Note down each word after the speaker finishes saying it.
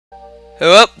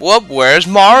Whoop, whoop, where's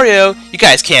Mario? You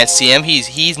guys can't see him.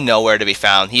 He's nowhere to be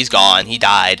found. He's gone. He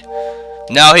died.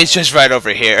 No, he's just right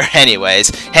over here. Anyways,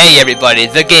 hey everybody,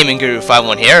 the Gaming Guru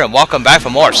 51 here, and welcome back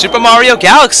for more Super Mario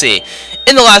Galaxy.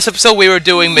 In the last episode, we were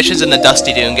doing missions in the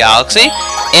Dusty Dune Galaxy,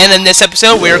 and in this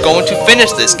episode, we are going to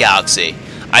finish this galaxy.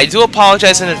 I do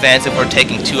apologize in advance if we're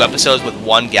taking 2 episodes with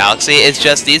 1 galaxy. It's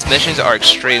just these missions are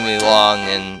extremely long,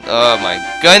 and oh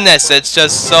my goodness, it's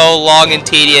just so long and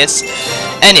tedious.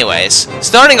 Anyways,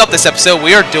 starting up this episode,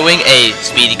 we are doing a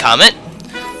Speedy Comet.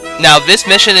 Now, this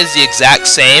mission is the exact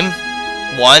same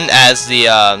one as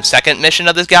the second mission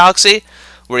of this galaxy,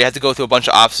 where you have to go through a bunch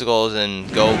of obstacles and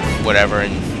go whatever,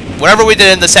 and whatever we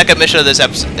did in the second mission of this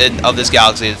episode of this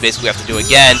galaxy is basically we have to do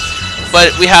again,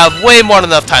 but we have way more than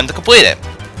enough time to complete it.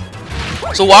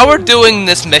 So while we're doing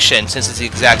this mission, since it's the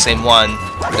exact same one,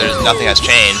 nothing has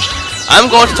changed, I'm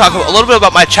going to talk a little bit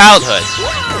about my childhood.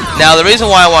 Now, the reason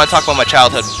why I want to talk about my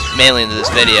childhood mainly in this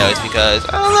video is because,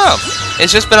 I don't know,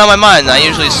 it's just been on my mind, and I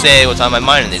usually say what's on my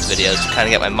mind in these videos to kind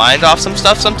of get my mind off some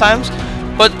stuff sometimes.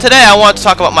 But today I want to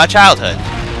talk about my childhood.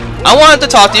 I wanted to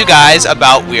talk to you guys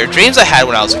about weird dreams I had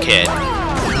when I was a kid.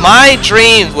 My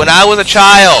dreams when I was a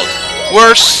child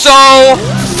were so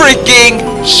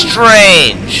freaking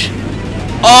strange.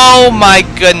 Oh my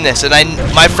goodness, and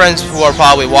my friends who are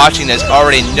probably watching this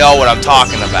already know what I'm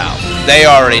talking about. They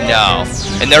already know.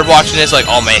 And they're watching this like,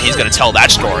 oh man, he's gonna tell that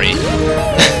story.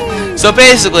 So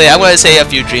basically, I'm gonna say a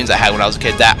few dreams I had when I was a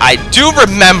kid that I do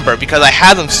remember because I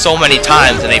had them so many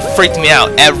times and they freaked me out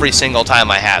every single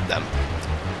time I had them.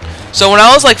 So when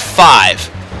I was like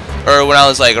 5, or when I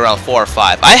was like around 4 or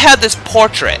 5, I had this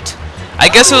portrait. I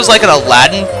guess it was like an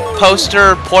Aladdin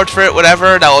poster, portrait,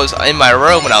 whatever, that was in my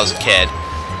room when I was a kid.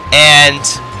 And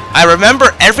I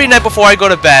remember every night before I go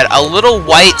to bed, a little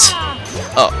white,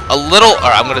 or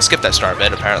I'm gonna skip that star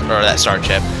bit apparently, or that star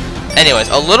chip. Anyways,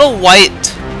 a little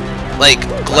white, like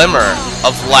glimmer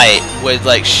of light would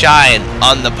like shine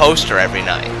on the poster every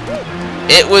night.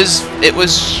 It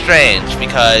was strange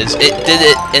because it did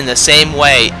it in the same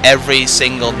way every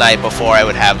single night before I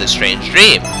would have this strange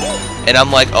dream. And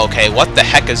I'm like, okay, what the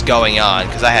heck is going on?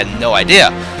 Because I had no idea.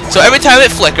 So every time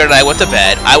it flickered and I went to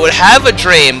bed, I would have a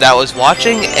dream that I was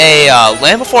watching a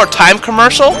Land Before Time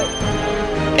commercial.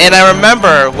 And I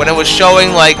remember when it was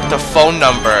showing like the phone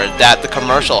number that the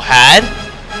commercial had,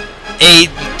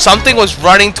 something was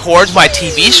running towards my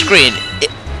TV screen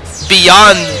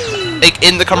beyond, like,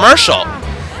 in the commercial.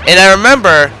 And I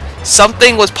remember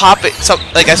something was popping,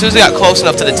 like as soon as I got close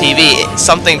enough to the TV,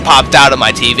 something popped out of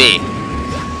my TV.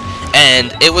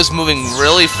 And it was moving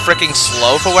really freaking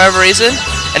slow for whatever reason,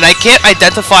 and I can't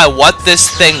identify what this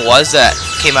thing was that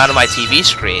came out of my TV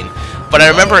screen, but I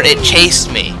remember it chased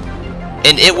me,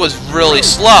 and it was really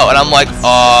slow, and I'm like,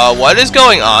 what is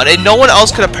going on? And no one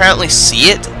else could apparently see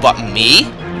it but me,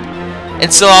 and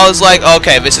so I was like,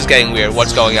 okay, this is getting weird,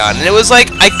 what's going on? And it was like,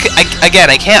 again,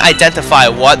 I can't identify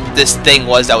what this thing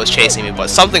was that was chasing me, but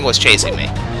something was chasing me,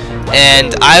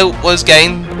 and I was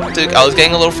getting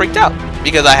a little freaked out.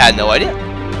 Because I had no idea.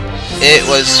 It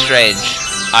was strange.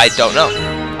 I don't know.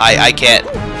 I can't.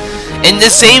 And the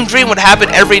same dream would happen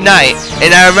every night.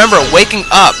 And I remember waking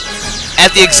up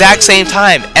at the exact same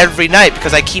time every night.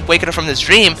 Because I keep waking up from this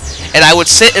dream. And I would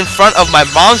sit in front of my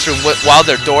mom's room while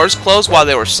their doors closed while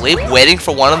they were asleep. Waiting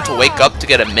for one of them to wake up to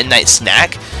get a midnight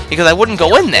snack. Because I wouldn't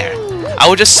go in there. I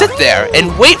would just sit there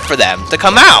and wait for them to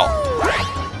come out.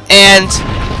 And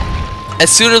as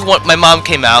soon as my mom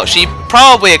came out, she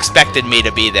probably expected me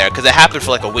to be there because it happened for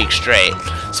like a week straight.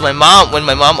 So when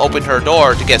my mom opened her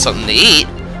door to get something to eat,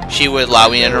 she would allow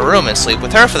me in her room and sleep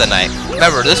with her for the night.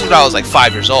 Remember, this was when I was like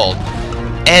 5 years old.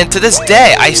 And to this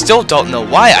day, I still don't know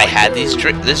why I had this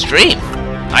dream.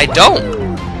 I don't.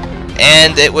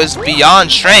 And it was beyond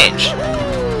strange.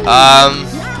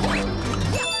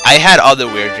 I had other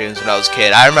weird dreams when I was a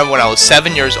kid. I remember when I was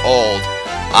 7 years old,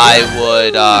 I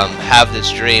would have this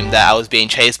dream that I was being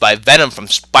chased by Venom from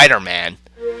Spider-Man.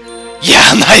 Yeah,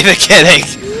 I'm not even kidding.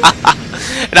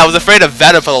 And I was afraid of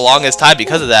Venom for the longest time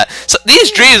because of that. So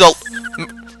these dreams,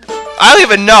 I don't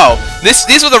even know.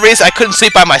 These were the reasons I couldn't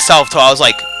sleep by myself till I was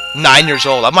like 9 years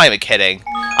old. I'm not even kidding.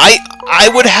 I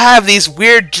would have these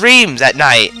weird dreams at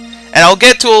night. And I'll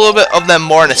get to a little bit of them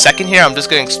more in a second here. I'm just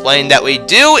going to explain that we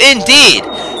do indeed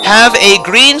have a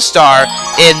green star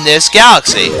in this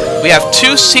galaxy. We have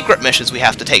 2 secret missions we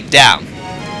have to take down.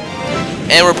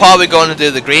 And we're probably going to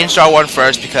do the green star one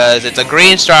first because it's a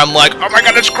green star. I'm like, oh my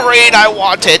god, it's green, I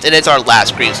want it. And it's our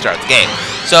last green star of the game.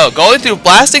 So,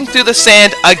 blasting through the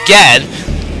sand again.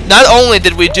 Not only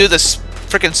did we do this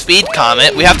freaking speed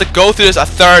comet, we have to go through this a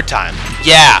 3rd time.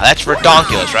 Yeah, that's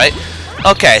redonkulous, right?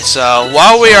 Okay, so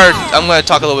while I'm going to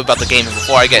talk a little bit about the game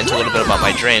before I get into a little bit about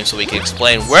my dream, so we can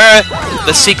explain where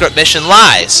the secret mission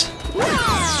lies.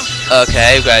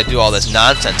 Okay, we gotta do all this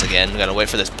nonsense again. We gotta wait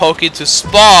for this Pokey to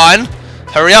spawn.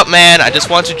 Hurry up, man! I just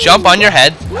want to jump on your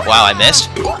head. Wow, I missed.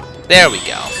 There we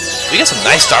go. We get some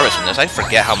nice starbits from this. I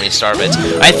forget how many starbits.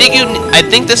 I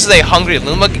think this is a Hungry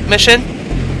Luma mission,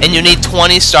 and you need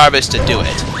 20 starbits to do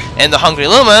it. And the Hungry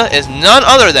Luma is none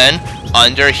other than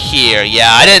under here.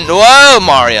 Yeah, I didn't. Whoa,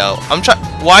 Mario!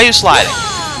 Why are you sliding?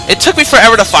 It took me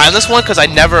forever to find this one because I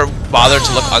never bothered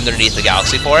to look underneath the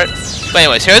galaxy for it. But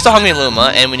anyways, here's the Hungry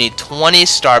Luma, and we need 20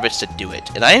 starbits to do it.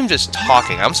 And I am just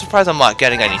talking. I'm surprised I'm not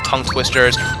getting any tongue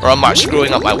twisters, or I'm not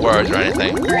screwing up my words or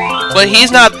anything. But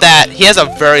he's not that. He has a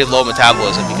very low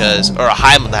metabolism or a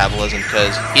high metabolism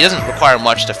because he doesn't require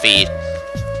much to feed.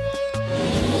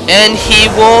 And he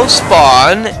will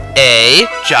spawn a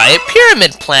giant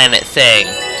pyramid planet thing.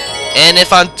 And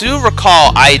if I do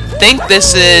recall, I think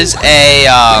this is a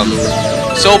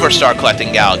Silver Star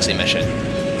collecting galaxy mission.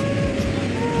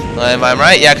 Am I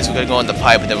right? Yeah, because we're going to go in the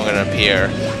pipe and then we're going to appear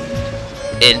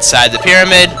inside the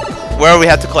pyramid where we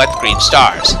have to collect green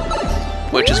stars,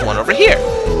 which is one over here.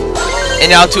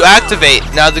 And now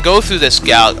to go through this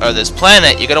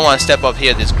planet, you're going to want to step up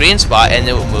here, this green spot, and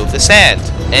it will move the sand.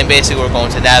 And basically we're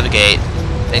going to navigate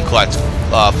and collect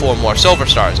 4 more silver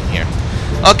stars in here.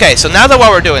 Okay, so now that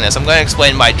while we're doing this, I'm going to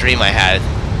explain my dream I had.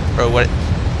 Wait,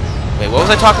 what was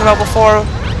I talking about before?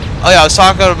 Oh yeah, I was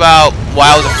talking about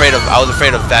why I was afraid of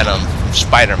Venom from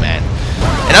Spider-Man.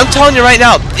 And I'm telling you right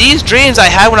now, these dreams I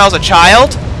had when I was a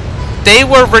child, they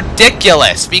were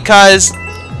ridiculous because,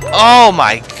 oh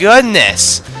my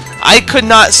goodness, I could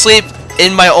not sleep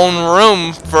in my own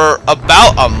room for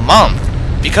about a month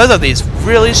because of these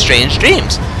really strange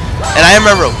dreams. And I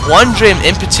remember one dream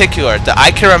in particular that I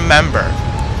can remember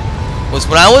was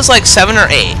when I was like 7 or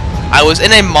 8. I was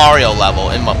in a Mario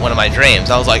level in one of my dreams.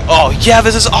 I was like, oh yeah,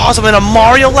 this is awesome, in a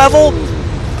Mario level?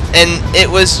 And it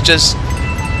was just,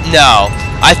 no.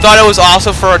 I thought it was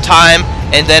awesome for a time,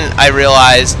 and then I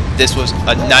realized this was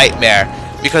a nightmare.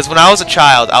 Because when I was a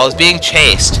child, I was being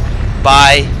chased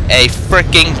by a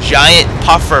freaking giant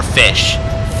puffer fish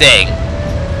thing.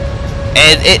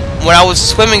 And when I was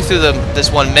swimming through this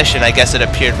one mission, I guess it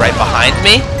appeared right behind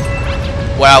me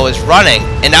when I was running,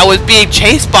 and I was being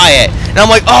chased by it, and I'm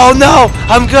like, oh no,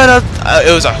 I'm gonna. It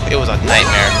was a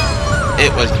nightmare. It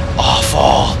was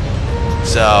awful.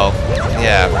 So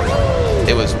yeah,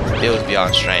 it was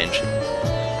beyond strange.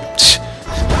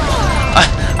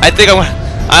 I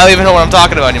don't even know what I'm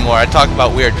talking about anymore. I talked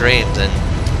about weird dreams, and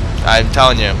I'm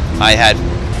telling you, I had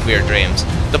weird dreams.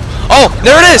 Oh,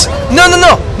 there it is! No,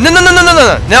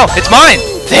 it's mine.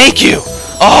 Thank you.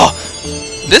 Oh.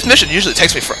 This mission usually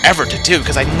takes me forever to do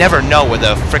because I never know where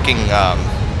the freaking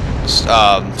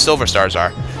silver stars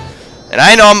are. And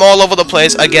I know I'm all over the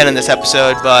place again in this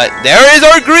episode, but there is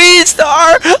our green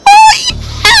star! Oh,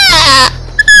 yeah!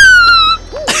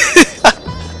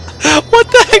 What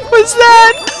the heck was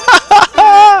that?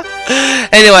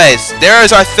 Anyways, there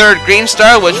is our 3rd green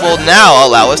star, which will now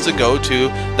allow us to go to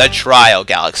the Trial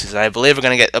Galaxies. And I believe we're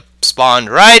going to get spawned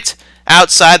right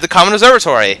outside the Common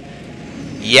Observatory.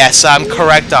 Yes, I'm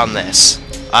correct on this.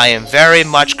 I am very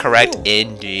much correct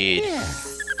indeed.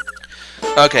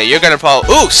 Okay, you're gonna probably...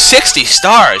 Ooh, 60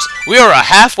 stars! We are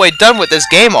halfway done with this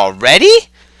game already?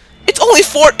 It's only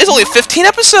 15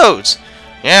 episodes!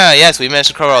 Yeah, yes, we managed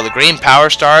to cover all the green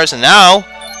power stars, and now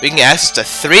we can get access to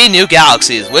 3 new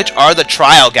galaxies, which are the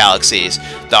Trial Galaxies.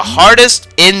 The hardest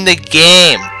in the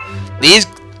game. These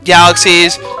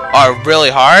galaxies are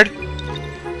really hard.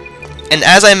 And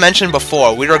as I mentioned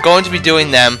before, we are going to be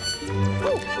doing them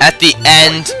at the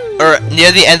end, or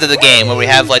near the end of the game, where we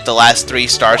have like the last 3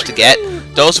 stars to get.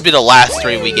 Those will be the last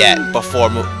 3 we get before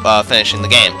finishing the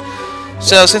game.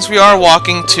 So since we are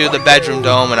walking to the bedroom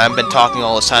dome, and I've been talking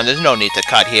all this time, there's no need to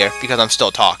cut here, because I'm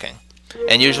still talking.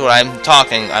 And usually when I'm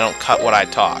talking, I don't cut what I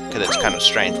talk, because it's kind of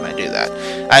strange when I do that.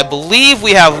 I believe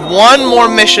we have 1 more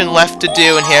mission left to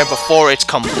do in here before it's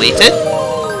completed.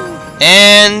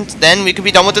 And then we could be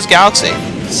done with this galaxy.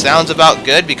 Sounds about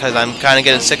good because I'm kind of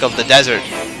getting sick of the desert.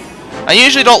 I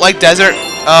usually don't like desert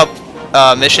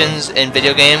missions in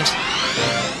video games.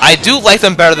 I do like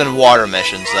them better than water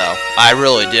missions, though. I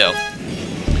really do.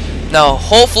 Now,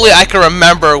 hopefully I can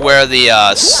remember where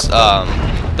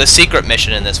the secret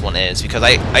mission in this one is, because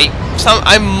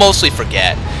I mostly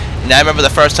forget. And I remember the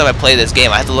first time I played this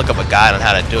game, I had to look up a guide on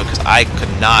how to do it, because I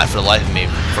could not, for the life of me,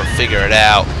 figure it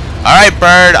out. Alright,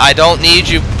 bird, I don't need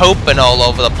you pooping all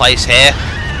over the place here.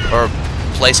 Or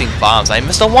placing bombs. I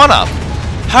missed a 1-up.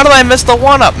 How did I miss the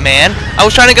 1-up, man? I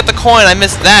was trying to get the coin, I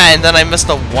missed that, and then I missed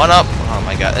the 1-up. Oh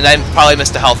my god. And I probably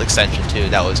missed the health extension too.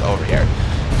 That was over here.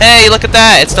 Hey, look at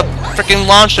that. It's the freaking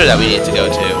launcher that we need to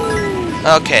go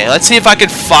to. Okay, let's see if I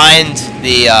could find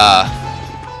the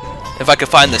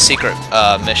secret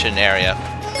mission area.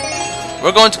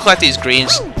 We're going to collect these green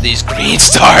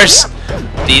stars.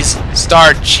 These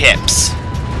star chips.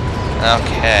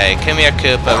 Okay, come here,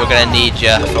 Koopa. We're gonna need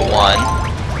you for one.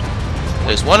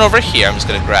 There's one over here. I'm just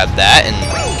gonna grab that and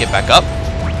get back up.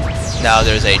 Now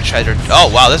there's a treasure. Oh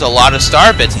wow, there's a lot of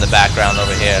star bits in the background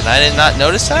over here, and I did not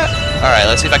notice that. All right,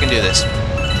 let's see if I can do this.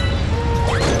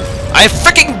 I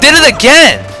freaking did it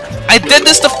again. I did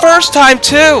this the first time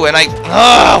too, and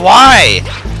why?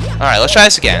 All right, let's try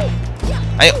this again.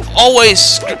 I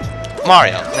always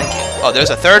Mario. Thank you. Oh, there's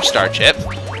a third star chip.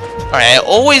 All right, I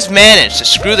always manage to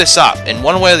screw this up in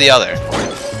one way or the other.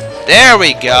 There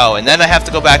we go, and then I have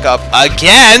to go back up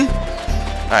again.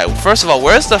 Alright, well, first of all,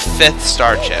 where's the 5th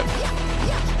star chip?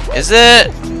 Is it?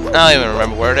 I don't even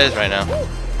remember where it is right now.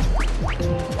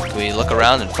 Can we look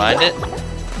around and find it?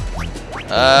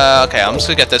 Okay, I'm just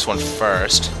gonna get this one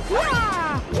first.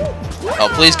 Oh,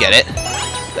 please get it.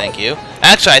 Thank you.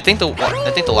 Actually, I think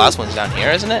the last one's down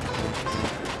here, isn't it?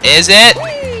 Is it?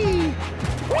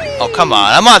 Oh, come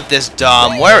on. I'm not this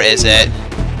dumb. Where is it?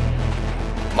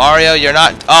 Mario, you're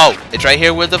not... Oh, it's right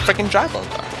here where the freaking dry bones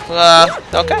are.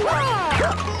 Okay.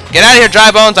 Get out of here,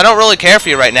 dry bones. I don't really care for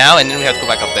you right now. And then we have to go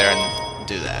back up there and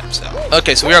do that, so...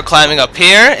 Okay, so we are climbing up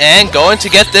here and going to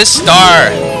get this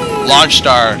star. Launch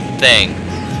star thing.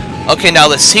 Okay, now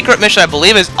the secret mission, I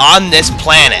believe, is on this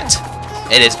planet.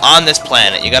 It is on this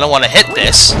planet. You're going to want to hit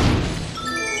this.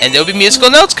 And there'll be musical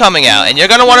notes coming out. And you're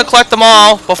going to want to collect them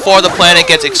all before the planet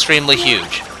gets extremely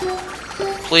huge.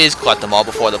 Please collect them all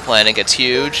before the planet gets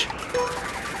huge.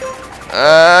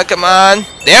 Come on.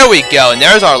 There we go. And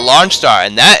there's our launch star.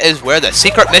 And that is where the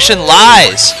secret mission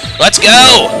lies. Let's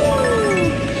go.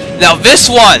 Now this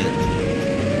one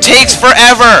takes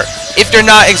forever if you're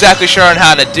not exactly sure on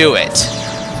how to do it.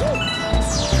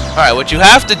 Alright, what you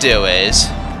have to do is...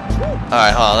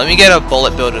 Alright, hold on. Let me get a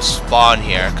bullet bill to spawn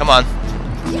here. Come on.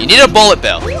 You need a bullet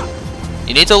bill.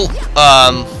 You need to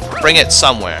bring it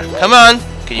somewhere. Come on.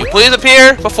 Can you please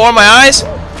appear before my eyes?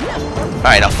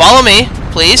 Alright, now follow me,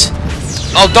 please.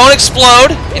 Oh, don't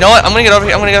explode. You know what? I'm gonna get over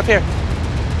here. I'm gonna get up here.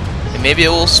 And maybe it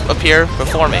will appear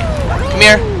before me. Come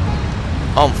here.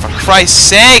 Oh, for Christ's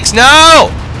sakes, no!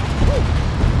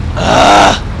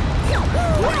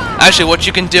 Actually, what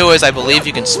you can do is, I believe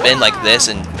you can spin like this,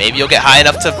 and maybe you'll get high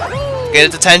enough to get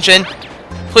its attention.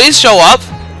 Please show up.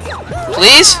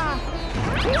 Please?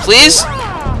 Please?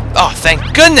 Oh,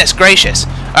 thank goodness gracious.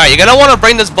 Alright, you're gonna want to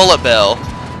bring this bullet bill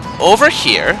over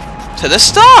here to the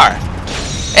star.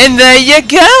 And there you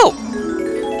go!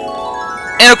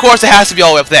 And of course it has to be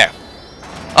all the way up there.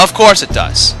 Of course it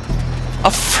does.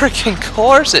 Of freaking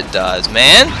course it does,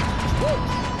 man.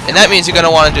 And that means you're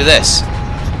gonna want to do this.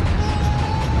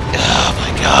 Oh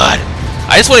my god.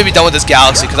 I just want to be done with this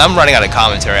galaxy because I'm running out of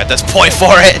commentary at this point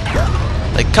for it.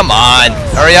 Like, come on.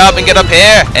 Hurry up and get up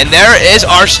here. And there is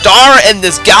our star, and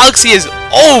this galaxy is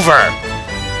over.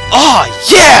 Oh,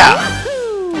 yeah!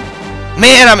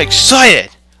 Man, I'm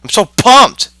excited. I'm so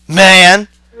pumped, man.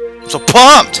 I'm so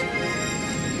pumped.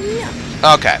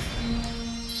 Okay.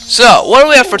 So, what do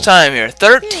we have for time here?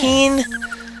 13?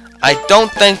 I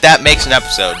don't think that makes an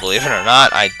episode, believe it or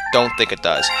not. I don't think it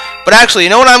does. But actually, you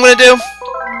know what I'm going to do?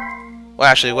 Well,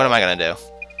 actually, what am I going to do?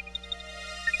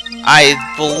 I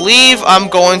believe I'm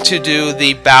going to do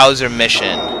the Bowser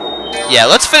mission. Yeah,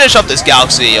 let's finish up this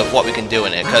galaxy of what we can do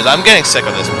in it, because I'm getting sick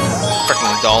of this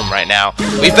freaking dome right now.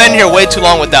 We've been here way too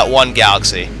long with that one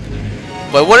galaxy.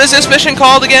 But what is this mission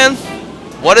called again?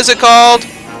 What is it called?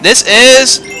 This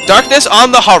is Darkness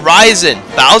on the Horizon,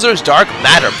 Bowser's Dark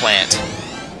Matter Plant.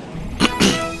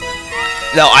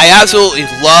 Now, I absolutely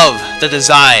love the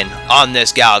design on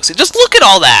this galaxy. Just look at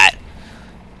all that.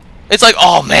 It's like,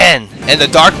 oh man, and the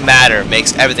dark matter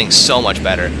makes everything so much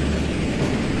better.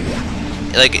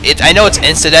 Like, I know it's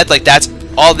insta-death, like that's,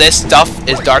 all this stuff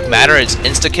is dark matter, it's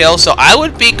insta-kill, so I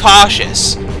would be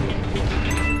cautious.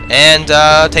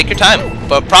 And, take your time.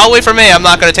 But probably for me, I'm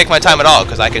not going to take my time at all,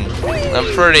 because I'm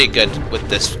pretty good with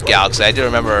this galaxy. I do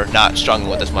remember not struggling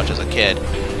with this much as a kid.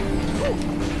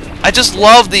 I just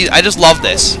love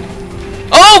this.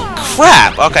 Oh,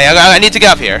 crap! Okay, I need to get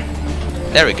up here.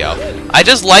 There we go. I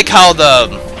just like how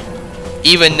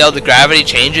even though the gravity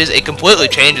changes, it completely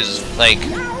changes. Like,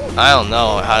 I don't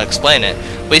know how to explain it.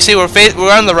 But you see, we're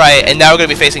on the right, and now we're gonna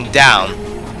be facing down.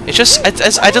 It's just,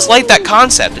 I just like that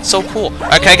concept. It's so cool.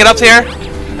 Alright, can I get up here?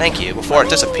 Thank you. Before it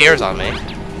disappears on me.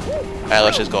 Alright,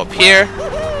 let's just go up here.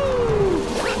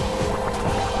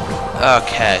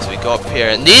 Okay, so we go up here,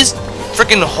 and these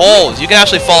freaking holes, you can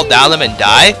actually fall down them and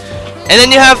die. And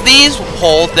then you have these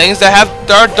hole things that have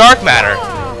dark matter.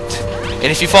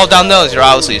 And if you fall down those, you're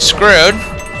obviously screwed.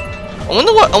 I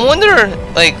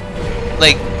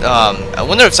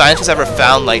wonder if scientists ever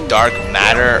found like dark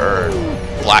matter or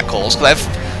black holes. Cause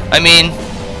I mean,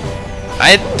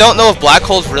 I don't know if black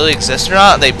holes really exist or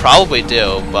not. They probably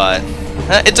do, but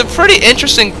it's a pretty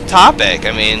interesting topic.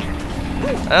 I mean,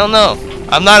 I don't know.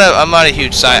 I'm not a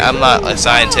huge I'm not a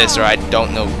scientist, or I actually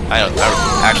don't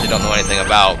know anything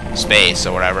about space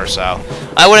or whatever. So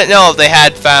I wouldn't know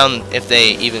if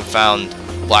they even found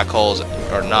black holes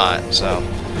or not. So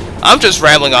I'm just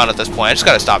rambling on at this point. I just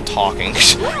gotta stop talking.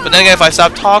 But then again, if I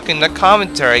stop talking, the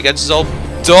commentary gets so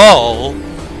dull.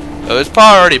 It's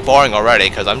probably already boring already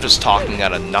because I'm just talking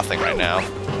out of nothing right now.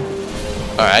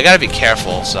 Alright, I gotta be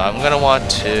careful, so I'm gonna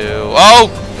want to... Oh!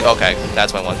 Okay,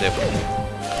 that's what I want to do.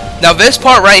 Now this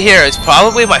part right here is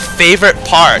probably my favorite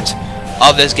part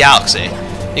of this galaxy,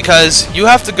 because you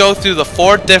have to go through the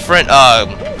 4 different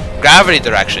gravity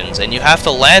directions, and you have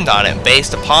to land on it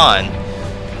based upon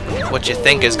what you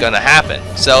think is gonna happen.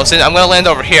 So since I'm gonna land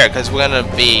over here, because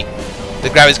the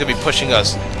gravity's gonna be pushing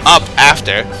us up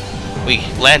after we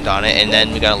land on it, and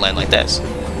then we gotta land like this.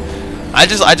 I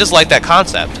just like that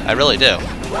concept. I really do.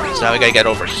 So now we gotta get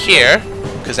over here,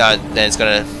 because now then it's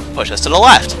gonna push us to the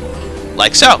left,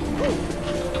 like so.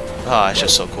 Oh, it's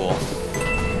just so cool.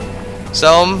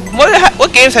 So,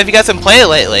 what games have you guys been playing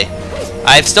lately?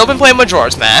 I've still been playing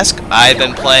Majora's Mask. I've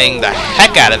been playing the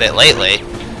heck out of it lately,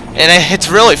 and it's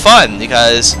really fun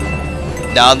because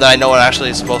now that I know what I'm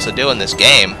actually supposed to do in this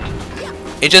game,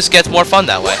 it just gets more fun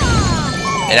that way.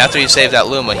 And after you save that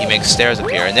Luma, he makes stairs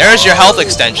appear. And there's your health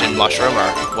extension mushroom, or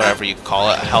whatever you call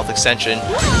it, a health extension,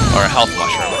 or a health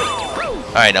mushroom.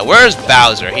 Alright, now where's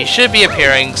Bowser? He should be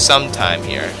appearing sometime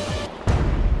here.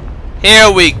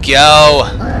 Here we go!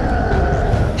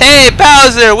 Hey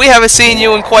Bowser! We haven't seen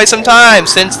you in quite some time,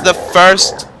 since the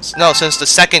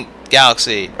second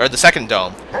galaxy, or the second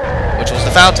dome, which was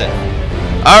the fountain.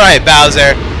 Alright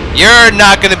Bowser, you're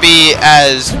not gonna be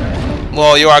as...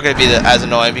 Well, you are going to be as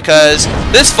annoying, because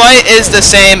this fight is the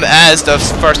same as the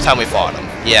first time we fought him.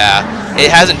 Yeah, it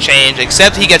hasn't changed,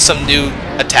 except he gets some new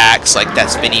attacks, like that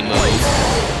spinny move.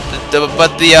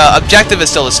 But the objective is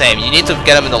still the same. You need to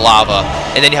get him in the lava,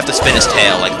 and then you have to spin his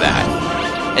tail like that.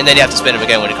 And then you have to spin him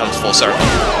again when it comes full circle.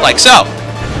 Like so.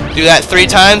 Do that 3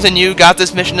 times, and you got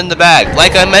this mission in the bag.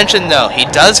 Like I mentioned, though, he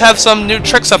does have some new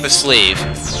tricks up his sleeve.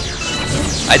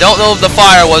 I don't know if the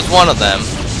fire was one of them.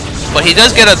 But he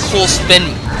does get a cool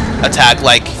spin attack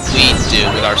like we do.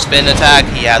 With our spin attack,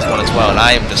 he has one as well. And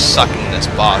I am just sucking this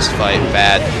boss fight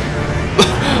bad.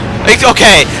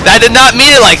 Okay, I did not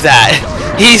mean it like that.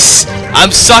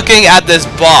 I'm sucking at this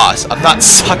boss. I'm not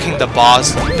sucking the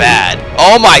boss bad.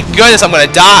 Oh my goodness, I'm gonna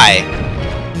die.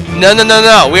 No, no, no,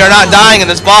 no. We are not dying in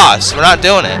this boss. We're not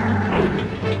doing it.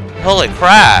 Holy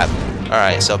crap.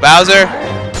 Alright, so Bowser...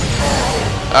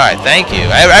 Alright, thank you.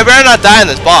 I better not die in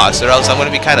this boss, or else I'm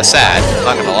going to be kind of sad. I'm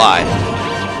not going to lie.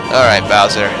 Alright,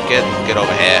 Bowser. Get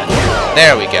over here.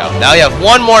 There we go. Now you have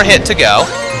 1 more hit to go.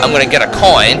 I'm going to get a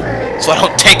coin, so I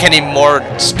don't take any more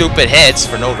stupid hits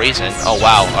for no reason. Oh,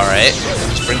 wow. Alright.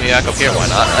 Just bring me back up here.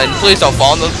 Why not? And please don't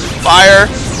fall in the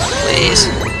fire. Please.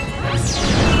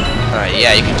 Alright,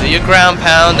 yeah, you can do your ground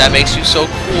pound. That makes you so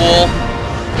cool.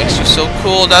 Makes you so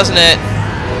cool, doesn't it?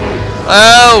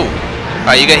 Oh!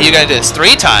 Alright, you're gonna do this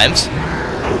 3 times,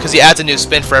 because he adds a new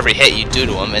spin for every hit you do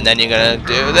to him, and then you're gonna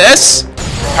do this.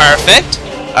 Perfect.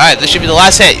 Alright, this should be the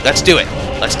last hit. Let's do it.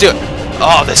 Let's do it.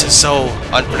 Oh, this is so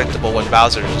unpredictable when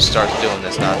Bowser starts doing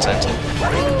this nonsense.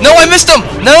 No, I missed him!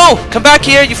 No! Come back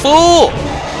here, you fool!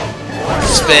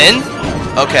 Spin.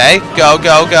 Okay, go,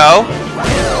 go, go.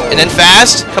 And then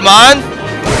fast. Come on.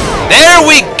 There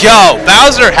we go!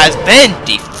 Bowser has been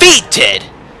defeated!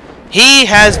 He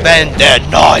has been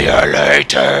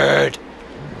annihilated!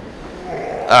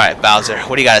 Alright, Bowser,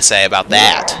 what do you gotta say about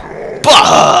that?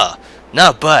 Bah!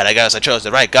 Not bad, I guess I chose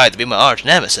the right guy to be my arch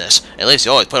nemesis. At least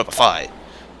you always put up a fight.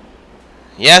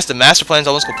 Yes, the master plan's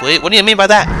almost complete. What do you mean by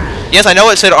that? Yes, I know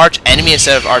it said arch enemy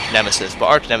instead of arch nemesis, but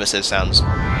arch nemesis sounds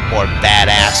more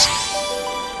badass.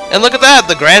 And look at that!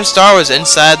 The Grand Star was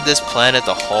inside this planet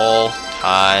the whole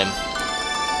time.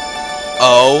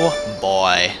 Oh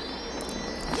boy.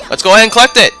 Let's go ahead and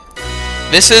collect it.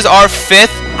 This is our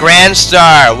 5th Grand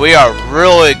Star. We are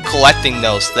really collecting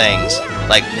those things.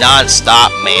 Like,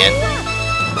 non-stop, man.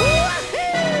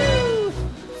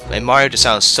 And Mario just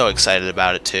sounds so excited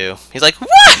about it, too. He's like,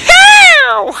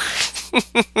 woohoo!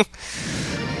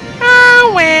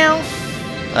 Oh, well.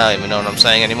 I don't even know what I'm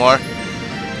saying anymore.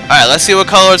 Alright, let's see what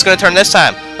color it's going to turn this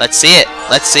time. Let's see it.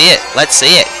 Let's see it. Let's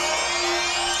see it.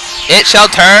 It shall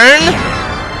turn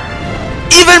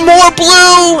even more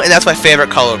blue! And that's my favorite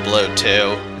color, blue,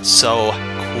 too. It's so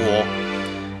cool.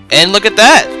 And look at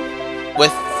that.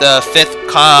 With the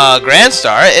 5th Grand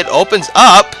Star, it opens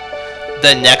up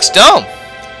the next dome.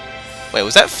 Wait,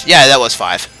 was that? Yeah, that was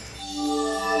 5.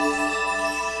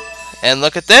 And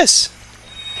look at this.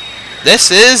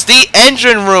 This is the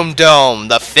engine room dome,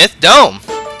 the 5th dome.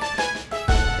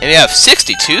 And we have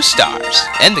 62 stars.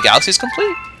 And the galaxy is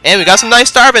complete. And we got some nice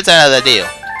star bits out of the deal.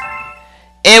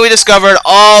 And we discovered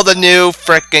all the new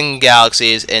frickin'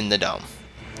 galaxies in the dome.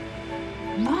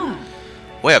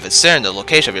 We have inserted the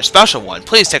location of your special one.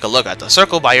 Please take a look at the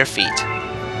circle by your feet.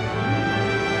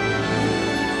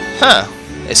 Huh.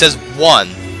 It says 1.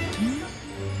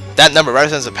 That number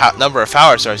represents the number of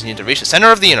power stars you need to reach the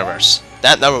center of the universe.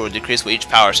 That number will decrease with each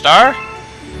power star.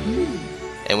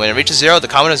 And when it reaches 0, the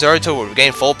common observatory will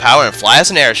regain full power and fly as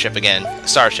an airship again. A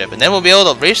starship. And then we'll be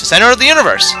able to reach the center of the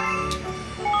universe.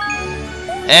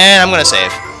 And I'm gonna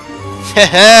save.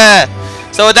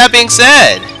 So with that being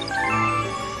said...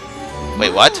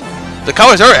 Wait, what? The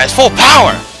common observatory has full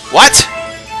power! What?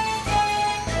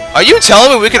 Are you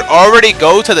telling me we could already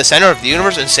go to the center of the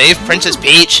universe and save Princess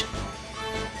Peach?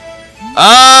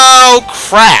 Oh,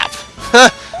 crap!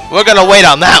 We're gonna wait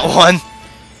on that one.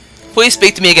 Please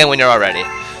speak to me again when you're all ready.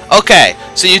 Okay,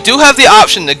 so you do have the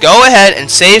option to go ahead and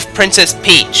save Princess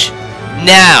Peach.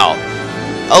 Now,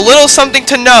 a little something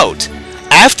to note.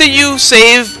 After you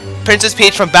save Princess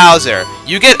Peach from Bowser,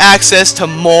 you get access to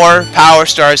more power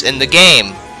stars in the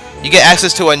game. You get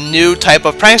access to a new type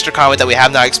of prankster combat that we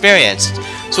have not experienced.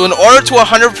 So in order to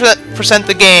 100%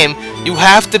 the game, you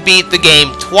have to beat the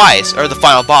game twice, or the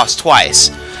final boss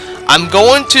twice. I'm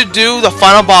going to do the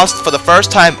final boss for the first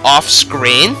time off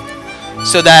screen,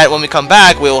 so that when we come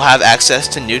back, we will have access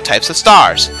to new types of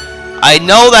stars. I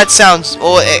know that sounds,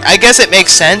 well, I guess it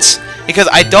makes sense, because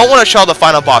I don't want to show the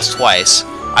final boss twice.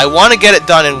 I want to get it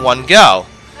done in one go,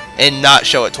 and not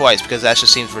show it twice, because that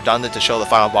just seems redundant to show the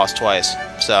final boss twice.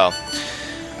 So,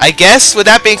 I guess with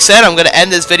that being said, I'm going to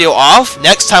end this video off.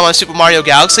 Next time on Super Mario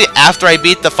Galaxy, after I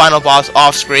beat the final boss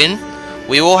off screen,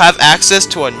 we will have access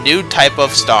to a new type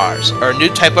of stars, or a new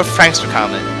type of prankster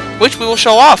comet, which we will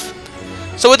show off.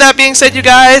 So with that being said, you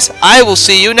guys, I will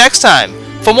see you next time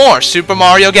for more Super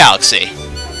Mario Galaxy.